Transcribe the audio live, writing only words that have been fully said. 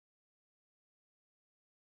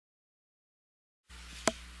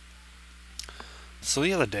So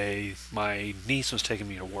the other day, my niece was taking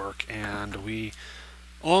me to work, and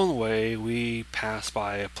along the way, we passed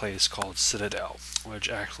by a place called Citadel, which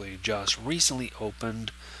actually just recently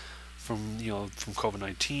opened from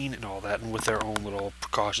COVID-19 and all that, and with their own little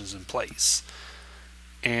precautions in place.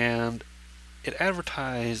 And it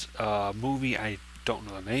advertised a movie I don't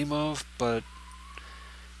know the name of, but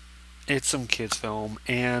it's some kids film,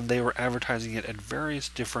 and they were advertising it at various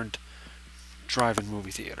different drive-in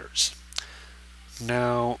movie theaters.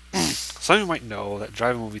 Now, some of you might know that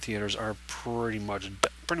drive-in movie theaters are pretty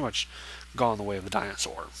much gone the way of the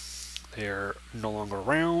dinosaur. They're no longer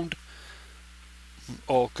around.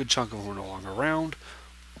 A good chunk of them are no longer around.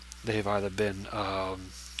 They've either been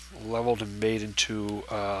leveled and made into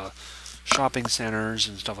shopping centers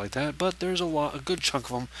and stuff like that. But there's a good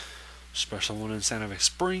chunk of them, especially one in Santa Fe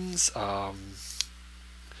Springs.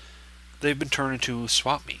 They've been turned into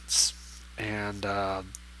swap meets, and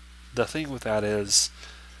the thing with that is,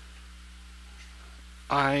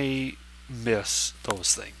 I miss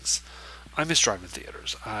those things. I miss driving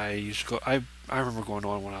theaters. I used to go. I remember going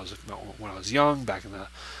on when I was young, back in the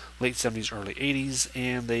late '70s, early '80s,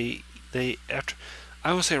 and they after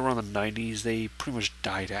I would say around the '90s they pretty much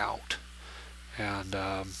died out. And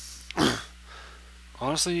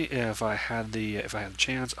honestly, if I had the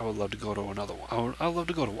chance, I would love to go to another one. I would love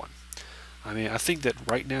to go to one. I mean, I think that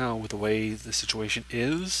right now, with the way the situation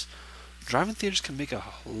is, driving theaters can make a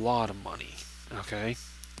lot of money. Okay,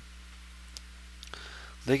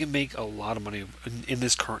 they can make a lot of money in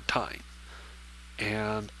this current time,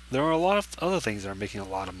 and there are a lot of other things that are making a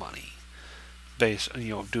lot of money based,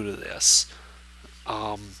 due to this.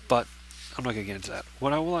 But I'm not gonna get into that.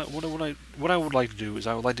 What I would like to do is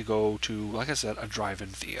I would like to go to, like I said, a drive-in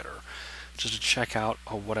theater, just to check out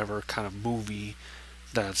whatever kind of movie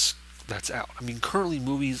that's out. I mean, currently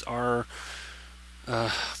movies are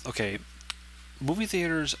okay. Movie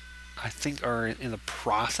theaters, I think, are in the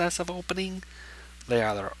process of opening. They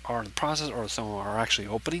either are in the process or some of them are actually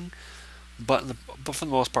opening, but for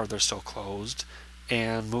the most part, they're still closed.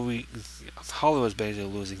 And Hollywood is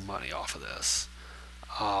basically losing money off of this.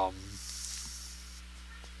 Um,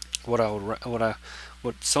 what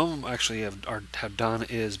some of them actually have done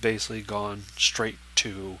is basically gone straight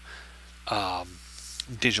to um,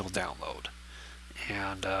 digital download,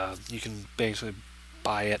 and you can basically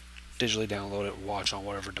buy it, digitally download it, watch on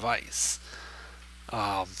whatever device.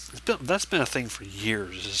 That's been a thing for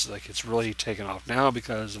years. It's really taken off now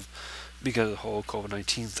because of the whole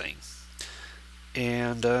COVID-19 thing.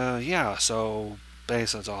 And yeah, so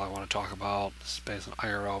basically that's all I want to talk about. It's based on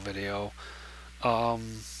IRL video.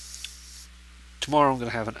 Um, Tomorrow I'm gonna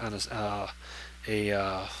have a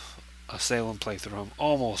Salem playthrough. I'm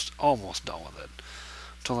almost done with it.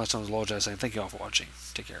 Until next time, LWJ saying thank you all for watching.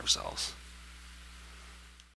 Take care of yourselves.